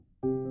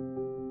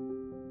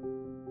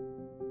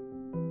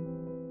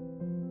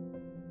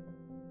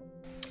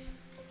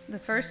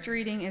first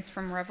reading is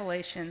from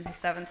Revelation, the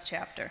 7th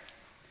chapter.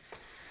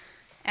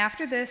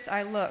 After this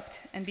I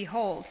looked, and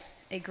behold,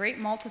 a great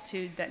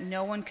multitude that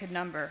no one could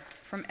number,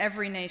 from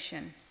every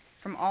nation,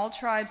 from all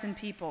tribes and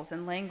peoples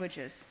and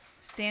languages,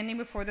 standing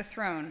before the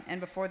throne and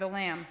before the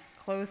Lamb,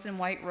 clothed in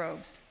white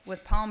robes,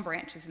 with palm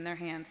branches in their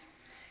hands,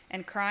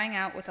 and crying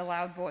out with a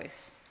loud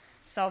voice,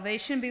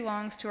 "Salvation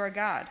belongs to our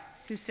God,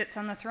 who sits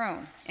on the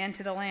throne, and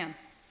to the Lamb."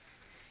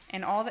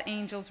 And all the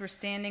angels were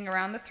standing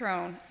around the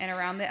throne and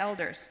around the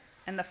elders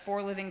and the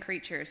 4 living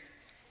creatures,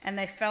 and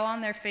they fell on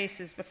their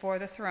faces before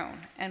the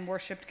throne and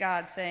worshipped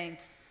God, saying,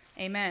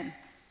 "Amen.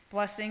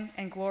 Blessing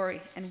and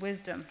glory and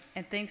wisdom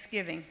and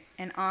thanksgiving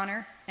and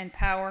honor and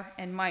power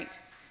and might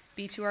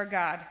be to our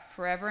God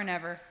forever and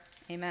ever.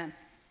 Amen."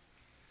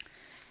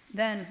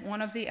 Then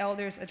one of the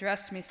elders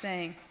addressed me,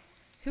 saying,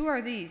 "Who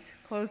are these,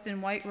 clothed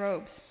in white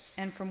robes,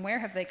 and from where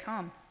have they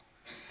come?"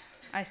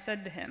 I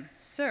said to him,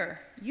 "Sir,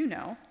 you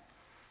know."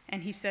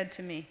 And he said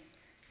to me,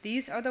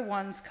 "These are the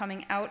ones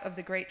coming out of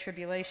the great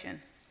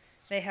tribulation.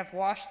 They have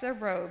washed their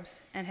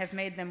robes and have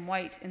made them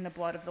white in the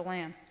blood of the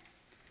Lamb.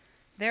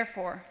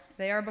 Therefore,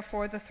 they are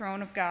before the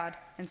throne of God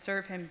and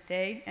serve him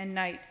day and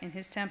night in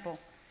his temple,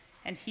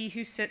 and he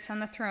who sits on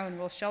the throne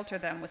will shelter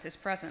them with his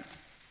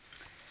presence.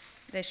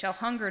 They shall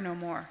hunger no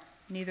more,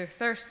 neither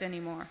thirst any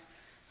more.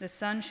 The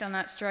sun shall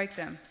not strike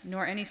them,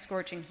 nor any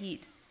scorching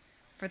heat.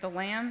 For the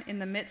Lamb in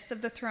the midst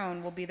of the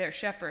throne will be their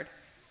shepherd,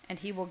 and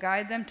he will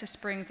guide them to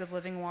springs of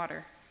living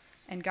water,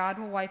 and God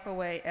will wipe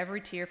away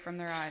every tear from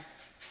their eyes."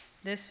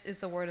 This is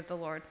the word of the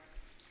Lord.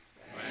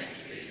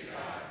 Thanks be to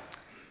God.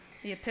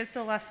 The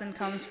epistle lesson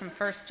comes from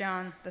 1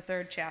 John, the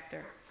 3rd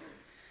chapter.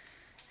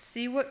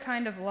 "See what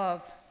kind of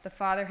love the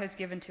Father has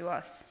given to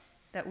us,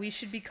 that we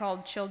should be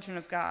called children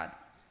of God,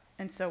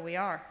 and so we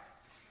are.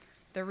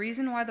 The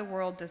reason why the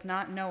world does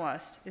not know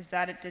us is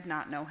that it did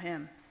not know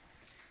him.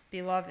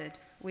 Beloved,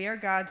 we are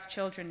God's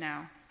children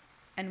now,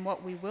 and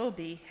what we will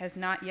be has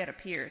not yet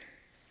appeared.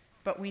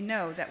 But we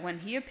know that when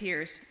he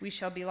appears, we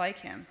shall be like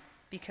him,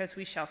 because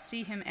we shall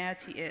see him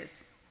as he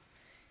is.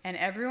 And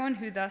everyone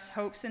who thus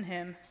hopes in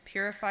him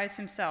purifies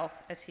himself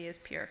as he is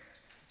pure."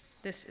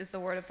 This is the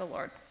word of the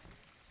Lord.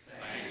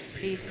 Thanks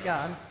be to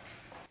God.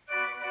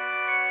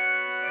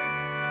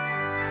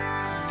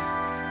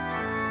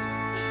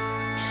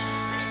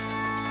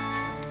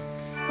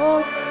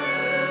 Oh.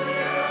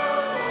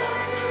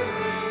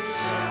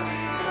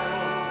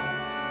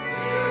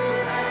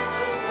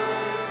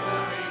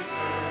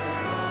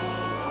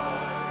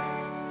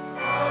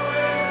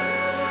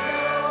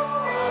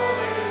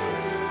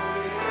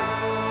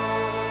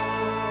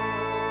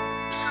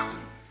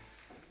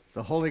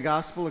 The Holy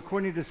Gospel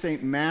according to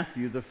St.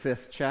 Matthew, the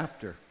 5th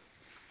chapter.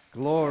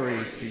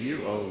 Glory to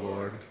you, O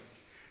Lord.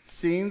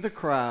 Seeing the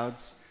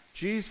crowds,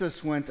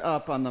 Jesus went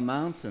up on the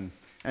mountain,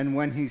 and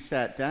when he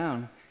sat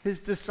down, his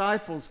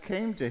disciples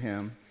came to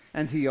him,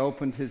 and he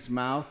opened his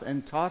mouth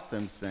and taught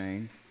them,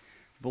 saying,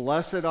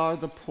 "Blessed are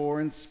the poor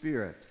in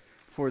spirit,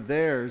 for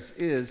theirs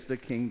is the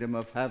kingdom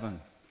of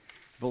heaven.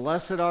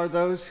 Blessed are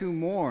those who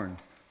mourn,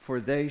 for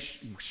they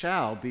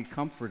shall be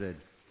comforted.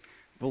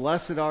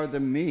 Blessed are the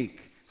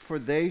meek, for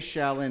they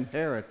shall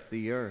inherit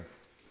the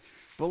earth.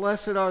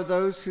 Blessed are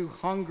those who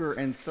hunger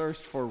and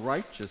thirst for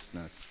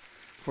righteousness,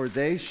 for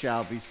they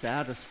shall be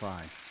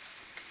satisfied.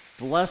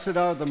 Blessed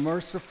are the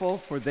merciful,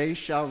 for they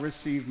shall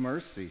receive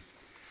mercy.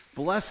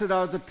 Blessed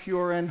are the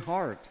pure in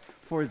heart,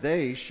 for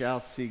they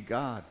shall see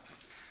God.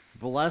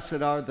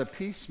 Blessed are the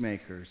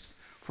peacemakers,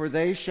 for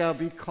they shall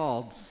be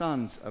called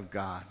sons of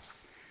God.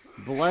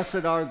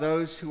 Blessed are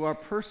those who are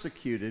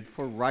persecuted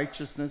for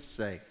righteousness'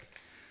 sake,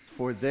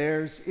 for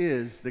theirs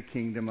is the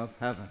kingdom of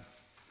heaven.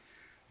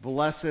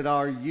 Blessed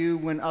are you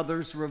when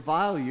others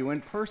revile you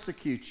and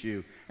persecute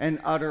you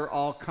and utter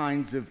all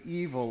kinds of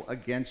evil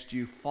against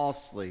you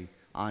falsely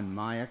on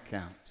my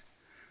account.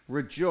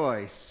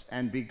 Rejoice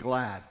and be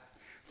glad,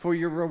 for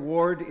your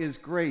reward is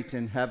great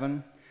in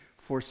heaven,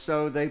 for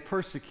so they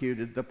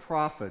persecuted the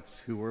prophets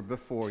who were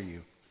before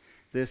you.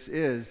 This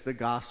is the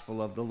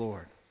gospel of the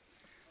Lord.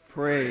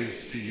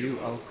 Praise to you,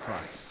 O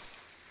Christ.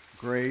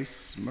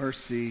 Grace,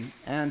 mercy,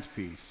 and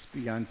peace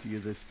be unto you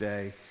this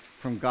day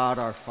from God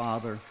our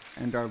Father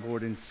and our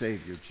Lord and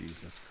Savior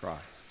Jesus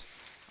Christ.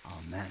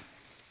 Amen.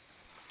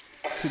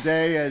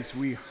 Today, as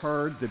we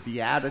heard the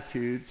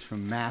Beatitudes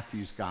from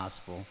Matthew's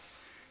Gospel,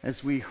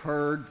 as we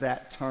heard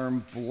that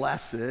term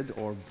blessed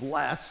or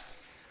blessed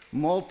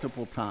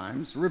multiple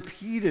times,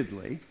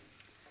 repeatedly,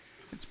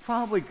 it's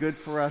probably good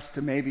for us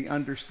to maybe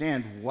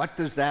understand, what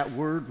does that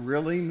word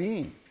really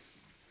mean?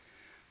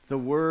 The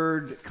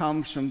word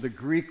comes from the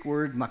Greek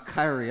word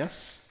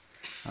makarios,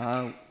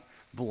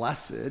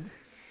 blessed,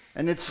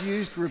 and it's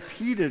used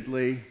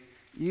repeatedly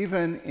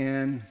even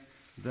in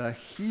the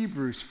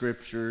Hebrew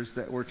scriptures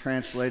that were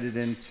translated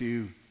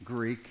into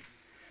Greek,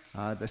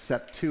 the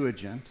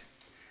Septuagint,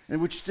 and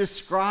which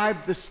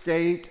describe the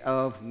state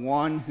of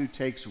one who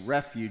takes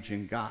refuge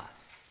in God.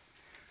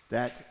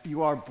 That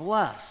you are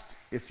blessed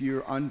if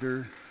you're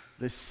under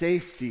the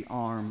safety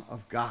arm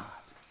of God.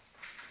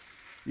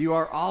 You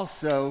are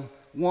also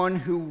one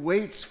who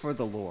waits for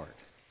the Lord,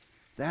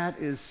 that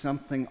is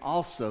something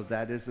also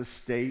that is a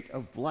state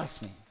of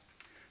blessing,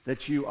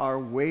 that you are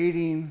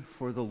waiting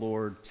for the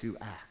Lord to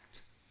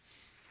act.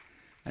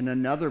 And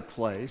another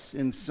place,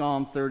 in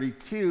Psalm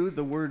 32,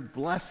 the word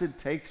blessed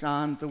takes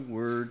on the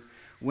word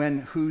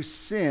whose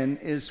sin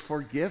is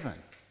forgiven.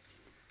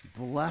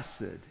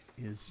 Blessed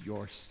is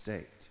your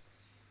state.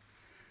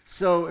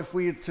 So if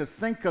we had to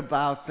think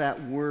about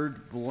that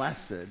word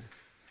blessed,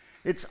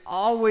 it's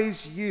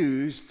always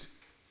used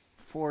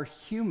for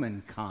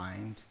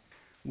humankind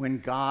when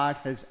God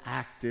has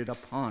acted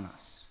upon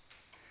us.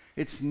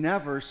 It's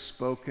never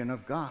spoken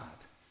of God.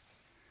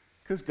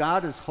 Because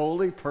God is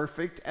holy,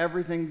 perfect,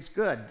 everything's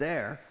good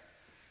there.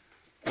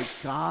 But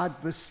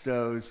God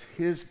bestows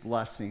his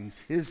blessings,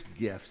 his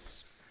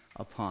gifts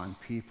upon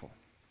people.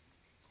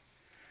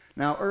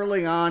 Now,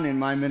 early on in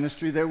my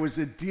ministry, there was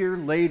a dear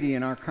lady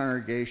in our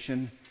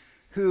congregation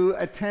who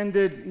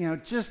attended,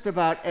 just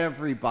about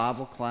every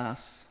Bible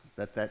class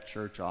that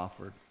church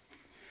offered.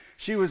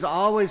 She was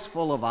always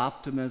full of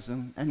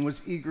optimism and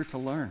was eager to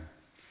learn.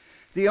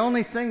 The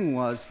only thing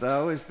was,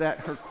 though, is that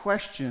her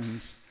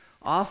questions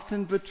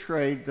often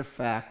betrayed the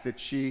fact that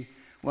she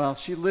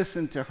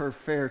listened to her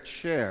fair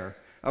share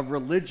of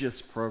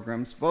religious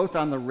programs, both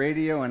on the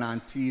radio and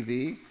on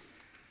TV.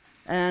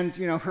 And,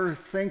 her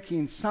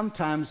thinking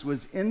sometimes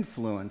was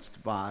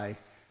influenced by,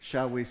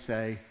 shall we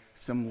say,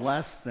 some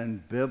less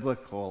than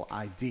biblical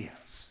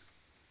ideas.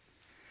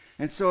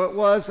 And so it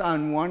was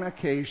on one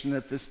occasion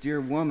that this dear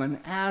woman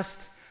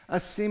asked a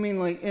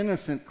seemingly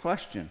innocent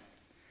question.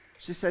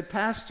 She said,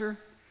 "Pastor,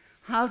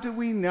 how do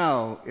we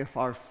know if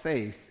our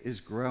faith is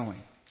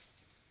growing?"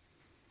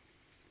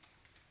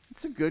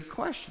 It's a good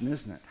question,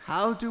 isn't it?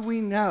 How do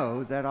we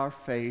know that our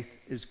faith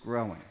is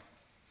growing?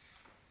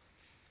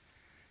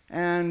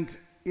 And,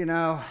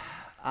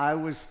 I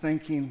was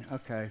thinking,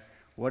 okay,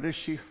 what has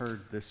she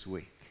heard this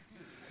week?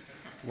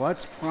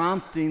 What's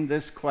prompting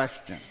this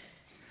question?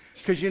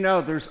 Because,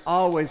 there's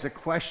always a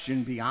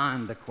question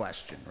beyond the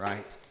question,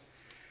 right?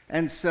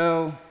 And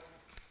so,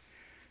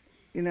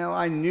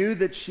 I knew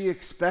that she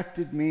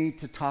expected me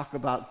to talk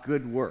about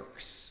good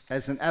works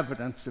as an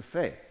evidence of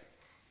faith.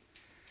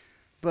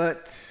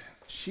 But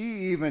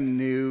she even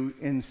knew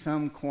in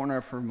some corner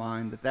of her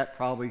mind that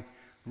probably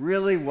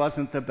really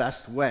wasn't the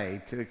best way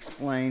to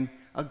explain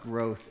a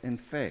growth in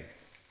faith.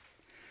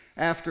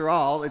 After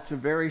all, it's a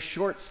very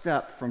short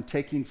step from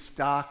taking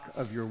stock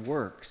of your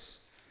works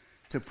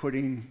to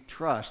putting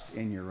trust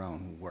in your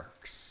own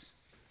works.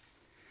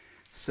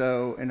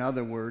 So, in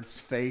other words,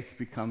 faith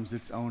becomes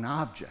its own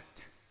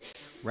object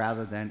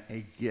rather than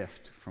a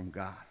gift from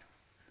God.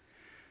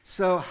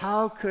 So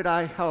how could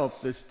I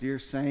help this dear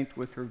saint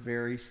with her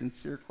very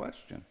sincere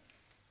question?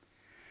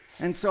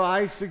 And so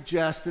I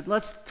suggested,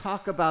 let's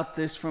talk about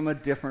this from a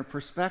different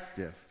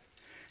perspective.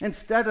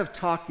 Instead of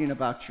talking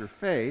about your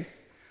faith,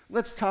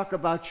 let's talk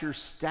about your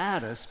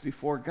status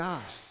before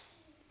God.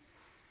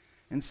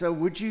 And so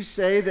would you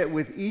say that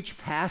with each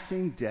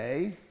passing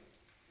day,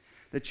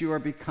 that you are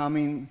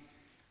becoming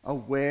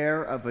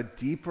aware of a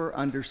deeper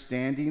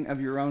understanding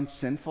of your own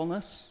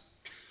sinfulness?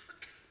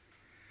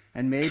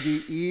 And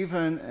maybe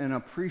even an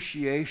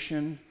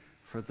appreciation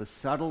for the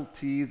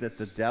subtlety that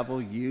the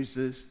devil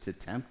uses to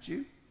tempt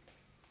you?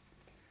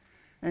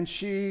 And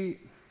she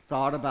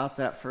thought about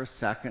that for a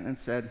second and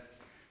said,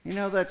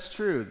 that's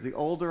true. The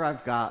older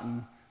I've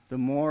gotten, the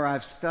more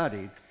I've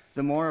studied,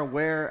 the more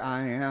aware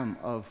I am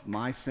of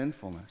my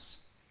sinfulness,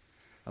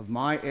 of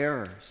my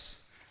errors,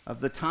 of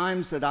the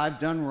times that I've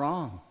done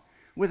wrong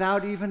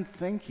without even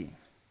thinking.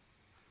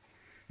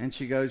 And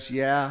she goes,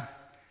 yeah,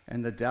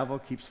 and the devil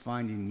keeps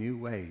finding new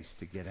ways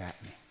to get at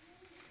me.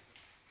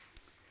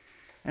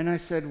 And I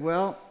said,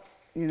 well,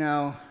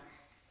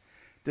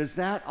 does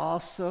that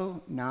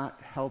also not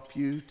help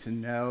you to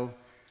know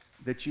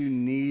that you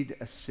need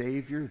a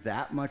Savior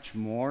that much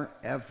more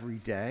every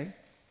day?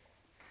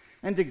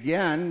 And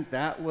again,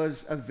 that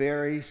was a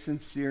very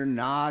sincere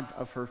nod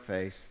of her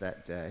face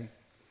that day.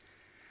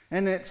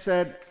 And it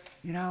said,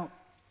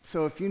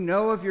 so if you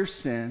know of your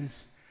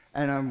sins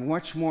and are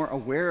much more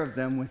aware of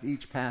them with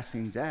each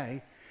passing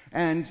day,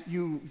 and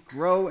you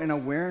grow in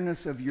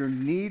awareness of your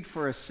need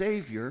for a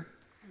Savior,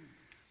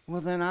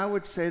 well, then I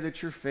would say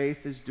that your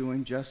faith is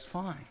doing just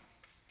fine.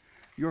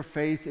 Your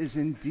faith is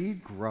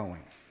indeed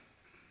growing.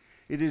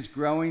 It is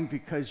growing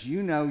because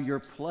you know your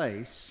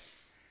place,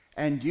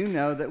 and you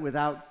know that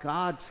without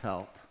God's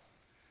help,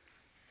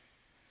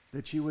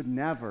 that you would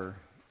never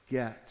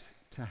get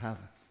to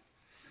heaven.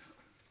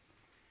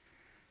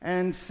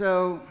 And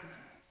so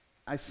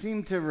I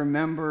seem to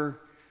remember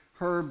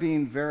her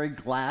being very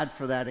glad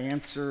for that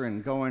answer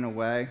and going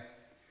away.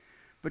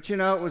 But it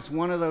was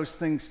one of those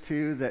things,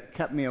 too, that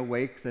kept me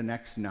awake the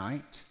next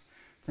night,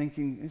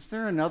 thinking, is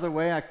there another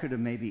way I could have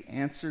maybe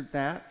answered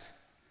that?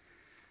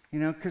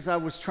 Because I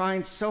was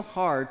trying so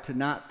hard to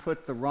not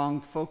put the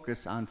wrong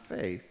focus on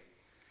faith,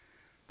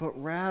 but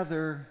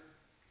rather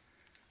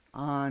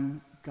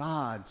on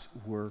God's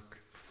work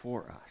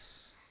for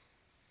us.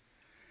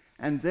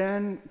 And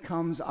then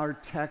comes our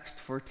text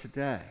for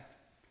today,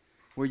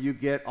 where you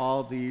get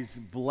all these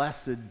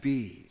blessed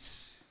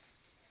bees.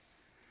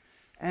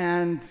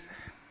 And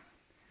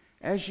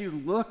as you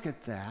look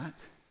at that,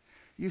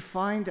 you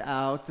find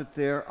out that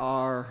there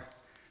are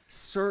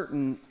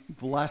certain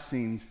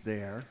blessings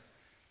there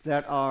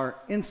that are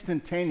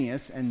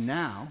instantaneous and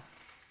now.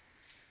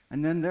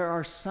 And then there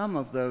are some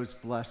of those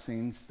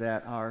blessings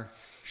that are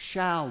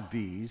shall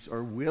be's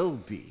or will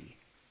be,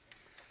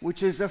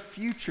 which is a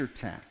future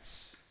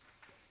tense.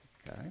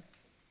 Okay?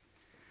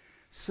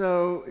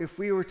 So if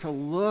we were to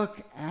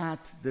look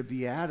at the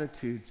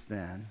Beatitudes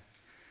then,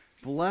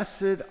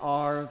 blessed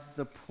are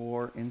the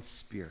poor in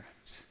spirit,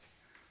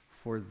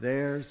 for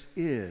theirs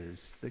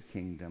is the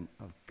kingdom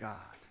of God,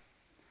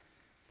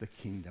 the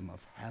kingdom of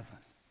heaven.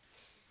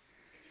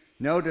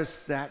 Notice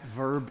that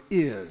verb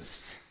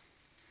is,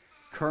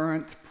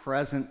 current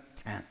present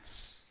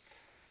tense.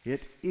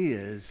 It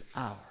is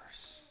ours.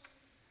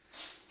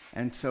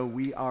 And so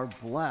we are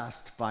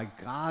blessed by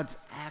God's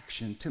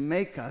action to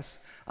make us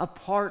a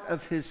part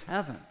of his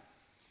heaven.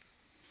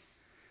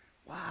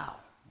 Wow,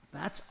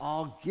 that's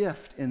all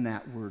gift in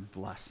that word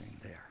blessing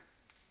there.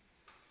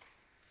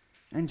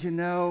 And you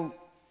know,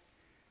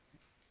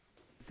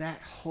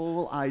 that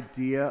whole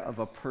idea of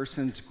a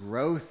person's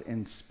growth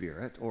in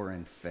spirit or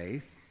in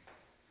faith,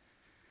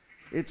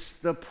 it's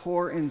the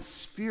poor in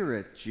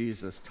spirit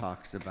Jesus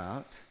talks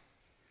about.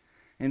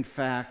 In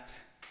fact,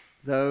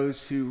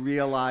 those who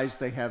realize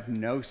they have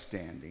no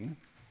standing,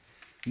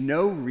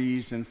 no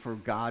reason for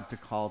God to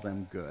call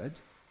them good,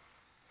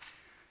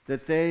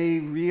 that they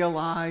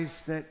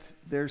realize that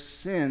their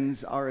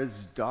sins are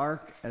as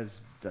dark as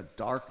the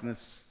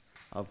darkness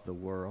of the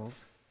world,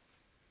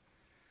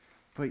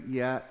 but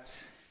yet,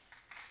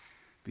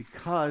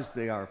 because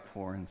they are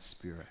poor in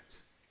spirit,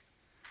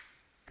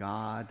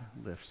 God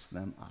lifts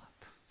them up.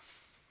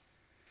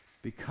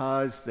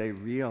 Because they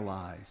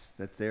realize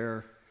that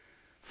their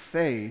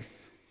faith,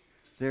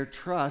 their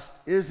trust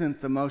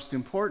isn't the most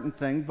important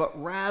thing,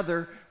 but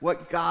rather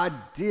what God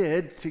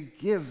did to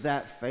give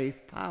that faith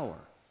power,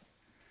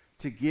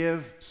 to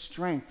give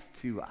strength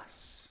to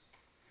us,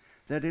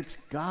 that it's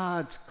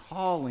God's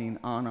calling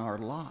on our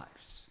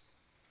lives.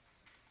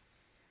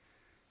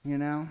 You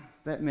know,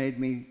 that made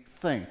me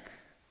think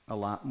a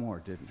lot more,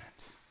 didn't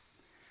it?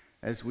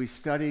 As we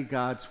study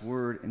God's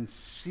word and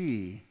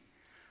see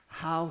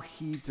how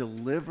he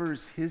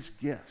delivers his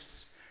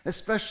gifts,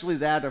 especially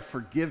that of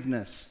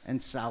forgiveness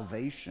and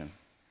salvation.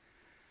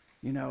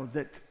 You know,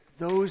 that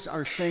those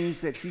are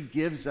things that he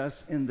gives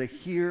us in the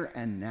here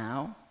and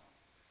now.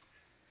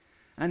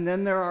 And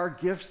then there are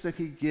gifts that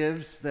he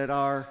gives that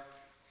are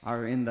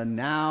in the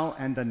now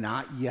and the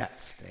not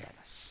yet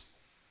status.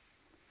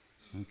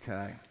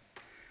 Okay?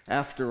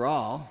 After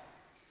all,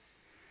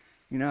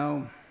 you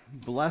know,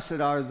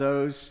 blessed are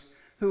those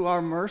who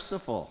are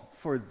merciful,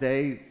 for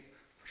they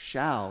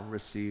shall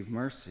receive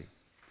mercy.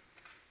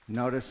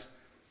 Notice,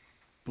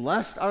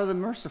 blessed are the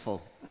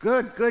merciful.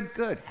 Good, good,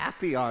 good.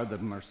 Happy are the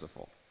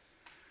merciful.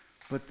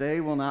 But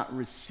they will not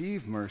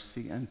receive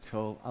mercy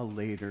until a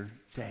later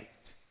date.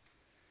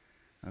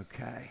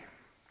 Okay.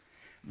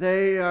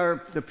 They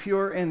are the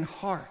pure in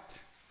heart,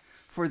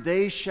 for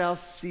they shall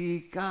see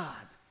God.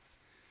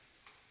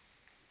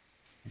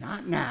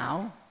 Not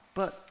now,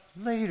 but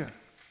later.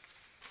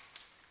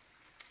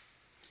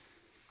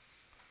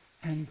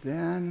 And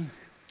then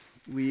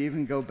we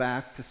even go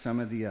back to some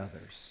of the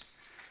others.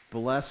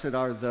 Blessed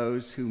are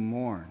those who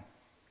mourn,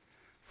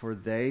 for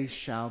they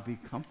shall be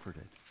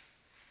comforted.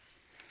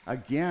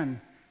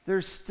 Again,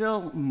 there's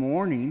still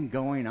mourning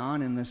going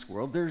on in this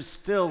world. There's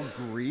still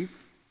grief.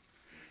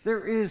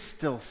 There is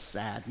still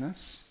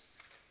sadness.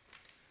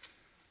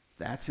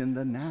 That's in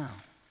the now.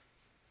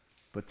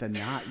 But the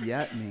not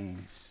yet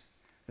means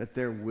that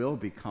there will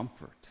be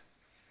comfort.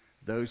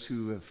 Those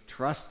who have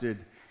trusted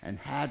and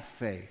had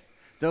faith,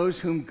 those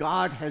whom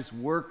God has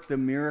worked the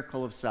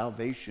miracle of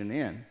salvation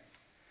in,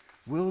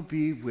 will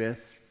be with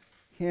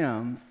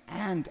him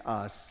and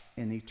us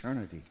in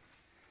eternity.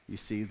 You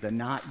see, the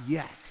not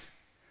yet.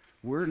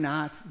 We're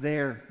not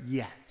there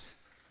yet.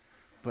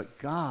 But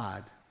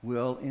God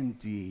will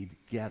indeed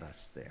get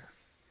us there.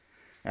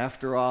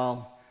 After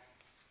all,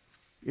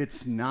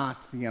 it's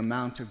not the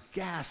amount of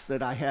gas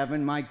that I have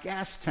in my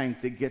gas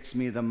tank that gets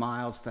me the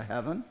miles to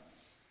heaven,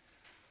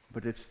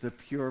 but it's the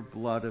pure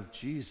blood of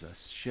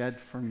Jesus shed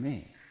for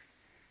me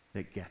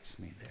that gets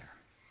me there.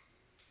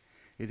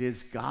 It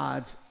is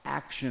God's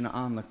action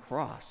on the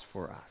cross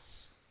for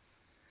us.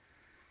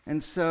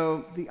 And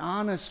so the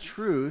honest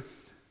truth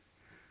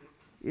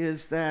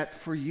is that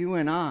for you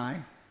and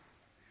I,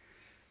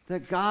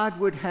 that God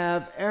would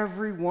have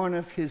every one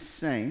of his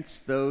saints,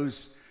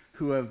 those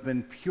who have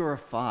been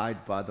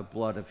purified by the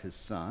blood of his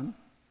Son,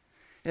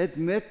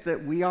 admit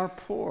that we are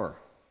poor,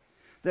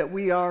 that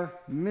we are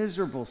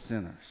miserable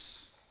sinners,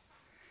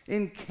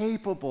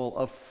 incapable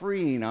of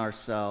freeing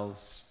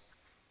ourselves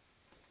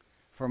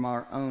from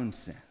our own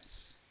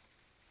sins.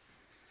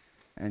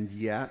 And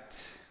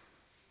yet,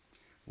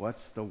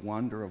 what's the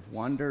wonder of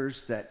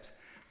wonders that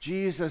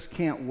Jesus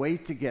can't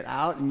wait to get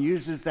out and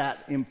uses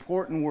that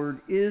important word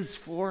is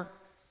for?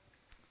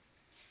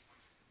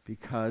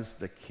 Because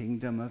the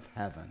kingdom of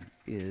heaven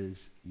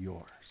is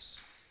yours.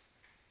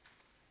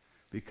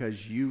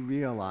 because you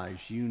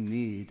realize you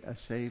need a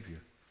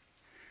Savior.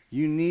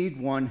 You need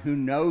one who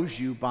knows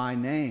you by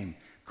name,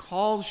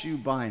 calls you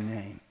by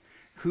name,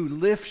 who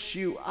lifts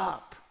you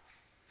up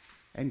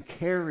and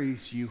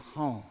carries you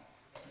home.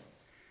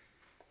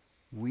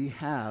 We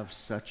have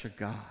such a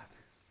God.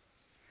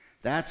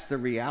 That's the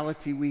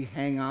reality we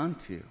hang on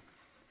to.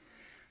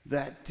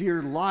 That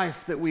dear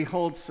life that we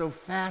hold so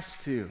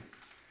fast to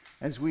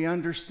as we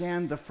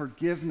understand the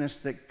forgiveness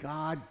that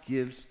God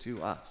gives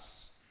to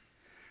us.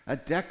 A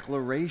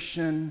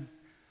declaration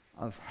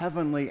of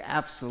heavenly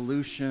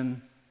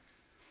absolution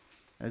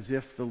as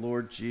if the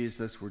Lord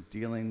Jesus were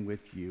dealing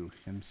with you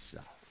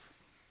himself.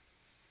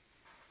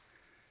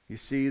 You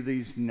see,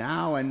 these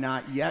now and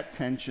not yet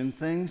tension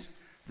things,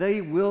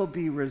 they will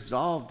be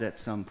resolved at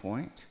some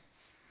point.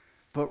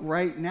 But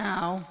right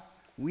now,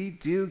 we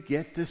do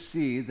get to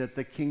see that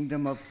the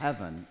kingdom of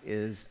heaven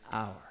is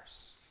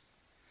ours.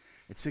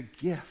 It's a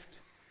gift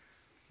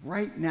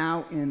right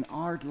now in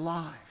our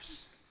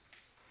lives.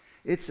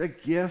 It's a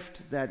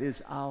gift that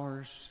is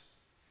ours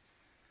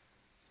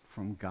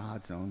from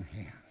God's own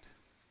hand.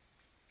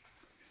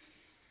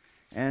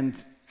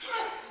 And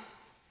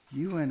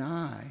you and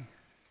I,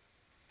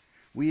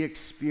 we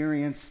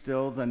experience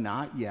still the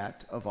not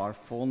yet of our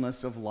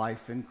fullness of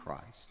life in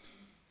Christ,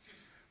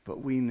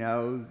 but we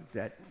know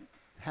that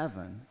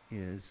heaven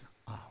is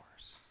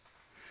ours.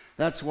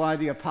 That's why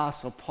the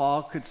Apostle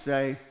Paul could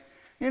say,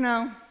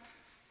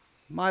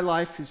 my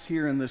life is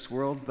here in this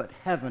world, but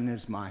heaven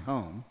is my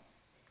home.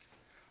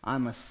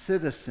 I'm a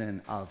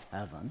citizen of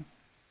heaven.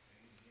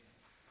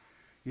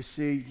 You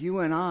see, you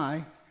and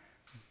I,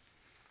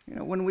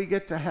 when we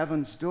get to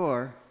heaven's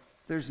door,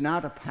 there's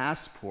not a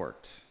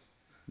passport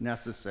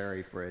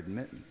necessary for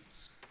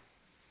admittance,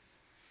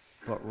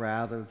 but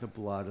rather the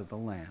blood of the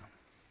Lamb.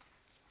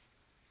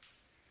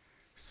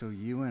 So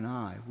you and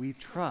I, we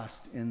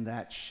trust in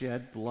that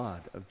shed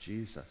blood of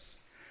Jesus,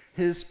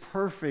 his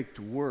perfect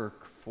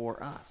work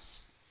for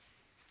us.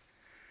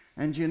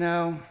 And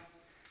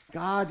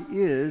God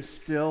is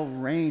still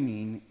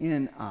reigning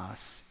in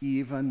us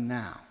even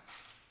now.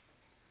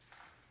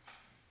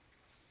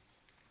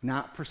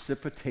 Not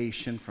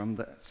precipitation from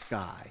the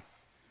sky,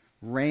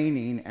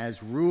 reigning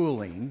as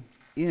ruling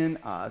in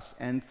us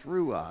and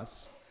through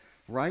us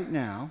right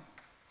now,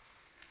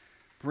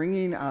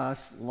 bringing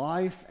us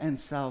life and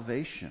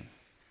salvation,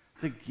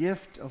 the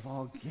gift of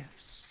all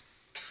gifts.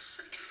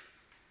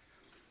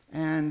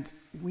 And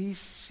we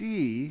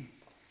see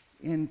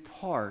in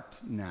part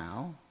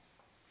now,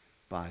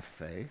 by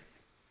faith,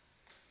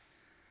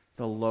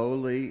 the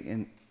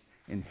lowly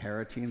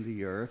inheriting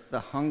the earth, the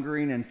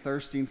hungering and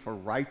thirsting for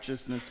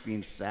righteousness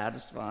being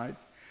satisfied,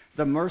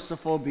 the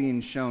merciful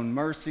being shown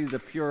mercy, the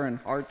pure in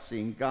heart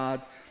seeing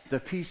God, the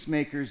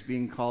peacemakers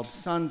being called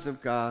sons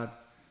of God.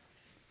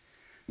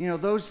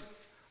 Those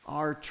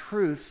are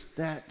truths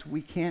that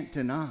we can't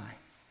deny,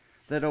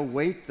 that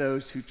await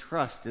those who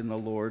trust in the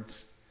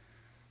Lord's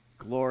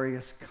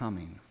glorious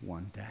coming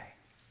one day.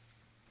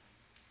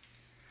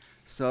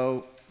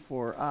 So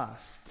for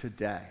us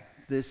today,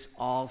 this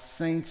All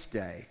Saints'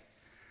 Day,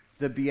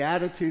 the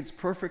Beatitudes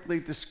perfectly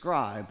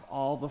describe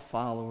all the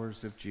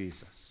followers of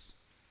Jesus.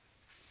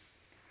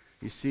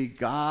 You see,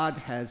 God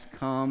has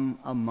come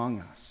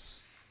among us.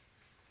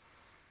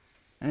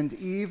 And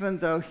even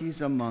though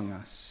he's among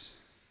us,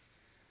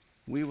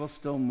 we will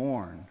still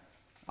mourn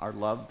our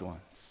loved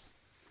ones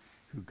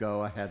who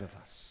go ahead of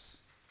us.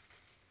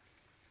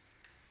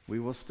 We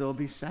will still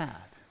be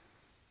sad,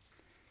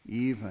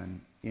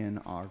 even in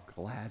our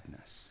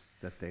gladness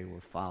that they were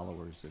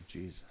followers of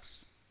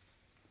Jesus.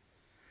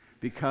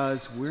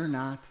 Because we're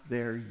not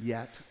there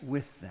yet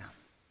with them.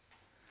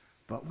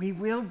 But we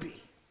will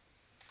be.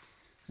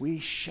 We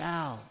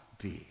shall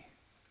be.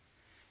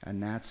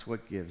 And that's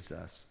what gives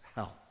us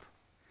help,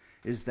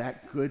 is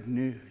that good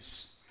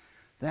news.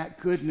 That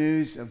good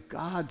news of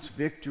God's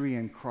victory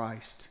in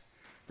Christ,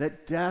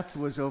 that death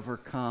was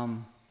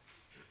overcome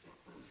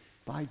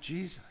by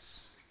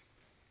Jesus.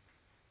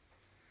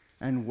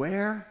 And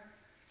where?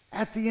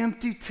 At the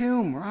empty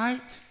tomb,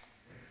 right?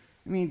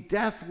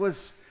 Death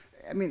was,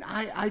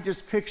 I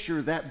just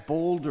picture that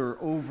boulder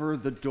over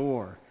the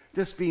door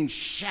just being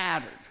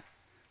shattered.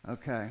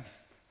 Okay,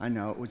 I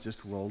know it was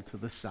just rolled to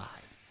the side.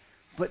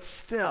 But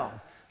still,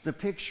 the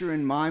picture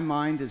in my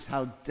mind is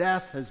how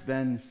death has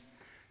been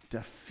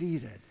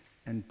defeated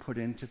and put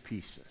into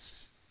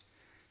pieces.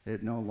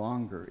 It no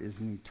longer is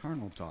an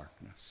eternal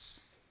darkness,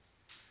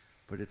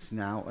 but it's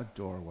now a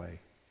doorway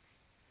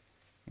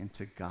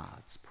into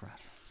God's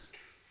presence.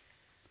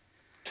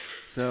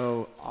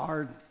 So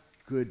our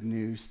good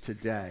news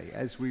today,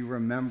 as we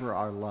remember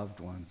our loved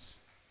ones,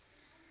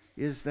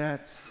 is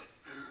that,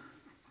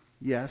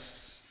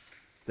 yes,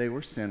 they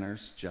were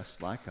sinners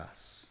just like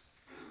us,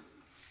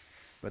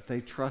 but they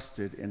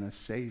trusted in a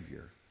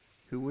Savior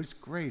who was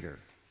greater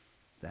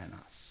than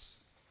us.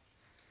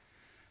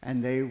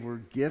 And they were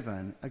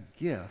given a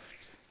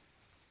gift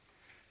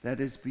that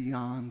is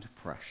beyond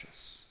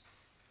precious,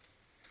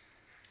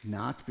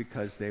 not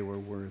because they were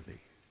worthy,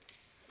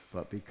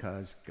 but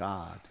because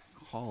God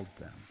called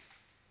them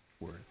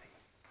worthy.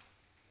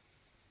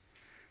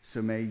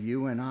 So may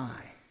you and I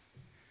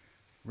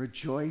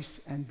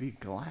rejoice and be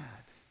glad,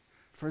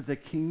 for the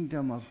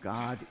kingdom of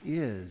God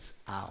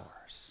is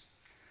ours.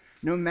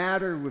 No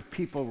matter if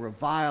people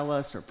revile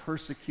us or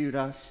persecute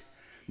us,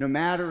 no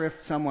matter if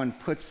someone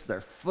puts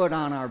their foot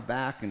on our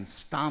back and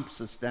stomps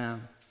us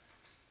down,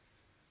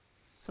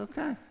 it's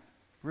okay.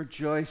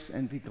 Rejoice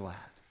and be glad,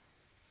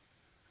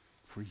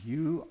 for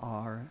you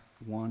are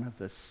one of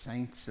the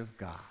saints of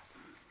God,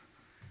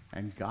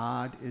 and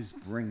God is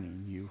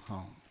bringing you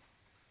home.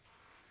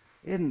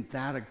 Isn't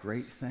that a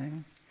great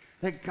thing?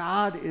 That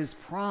God is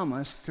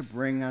promised to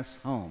bring us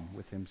home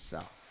with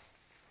himself.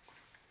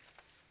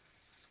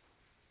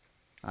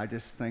 I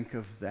just think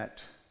of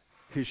that.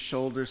 His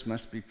shoulders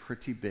must be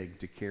pretty big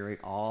to carry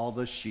all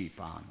the sheep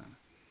on them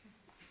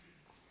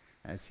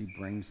as he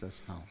brings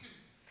us home.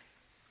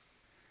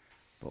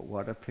 But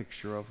what a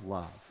picture of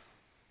love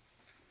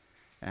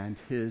and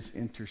his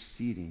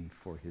interceding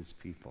for his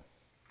people.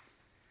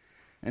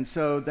 And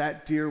so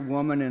that dear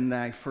woman in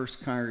that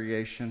first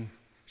congregation,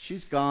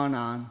 she's gone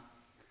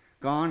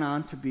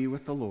on to be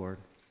with the Lord.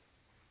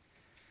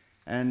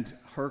 And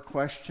her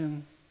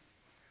question,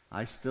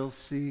 I still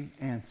see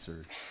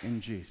answered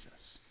in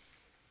Jesus.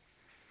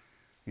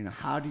 You know,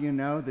 how do you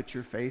know that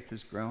your faith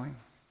is growing?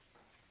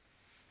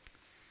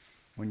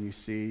 When you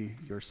see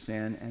your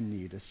sin and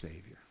need a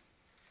Savior.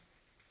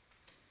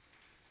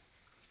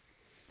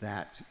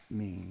 That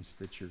means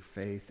that your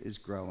faith is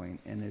growing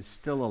and is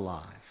still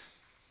alive.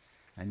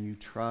 And you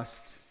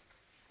trust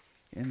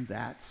in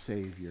that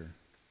Savior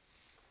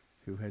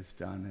who has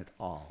done it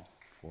all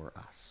for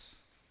us.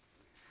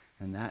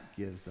 And that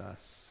gives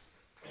us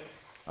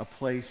a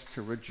place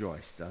to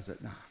rejoice, does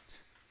it not?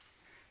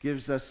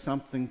 Gives us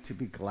something to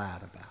be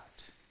glad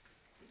about.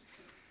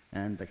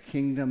 And the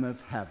kingdom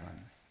of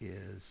heaven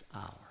is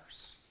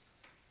ours.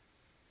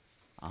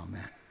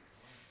 Amen.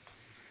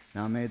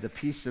 Now may the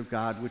peace of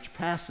God, which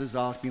passes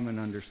all human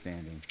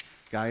understanding,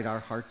 guide our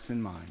hearts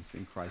and minds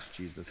in Christ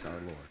Jesus our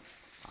Lord.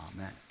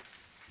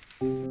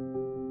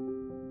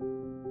 Amen.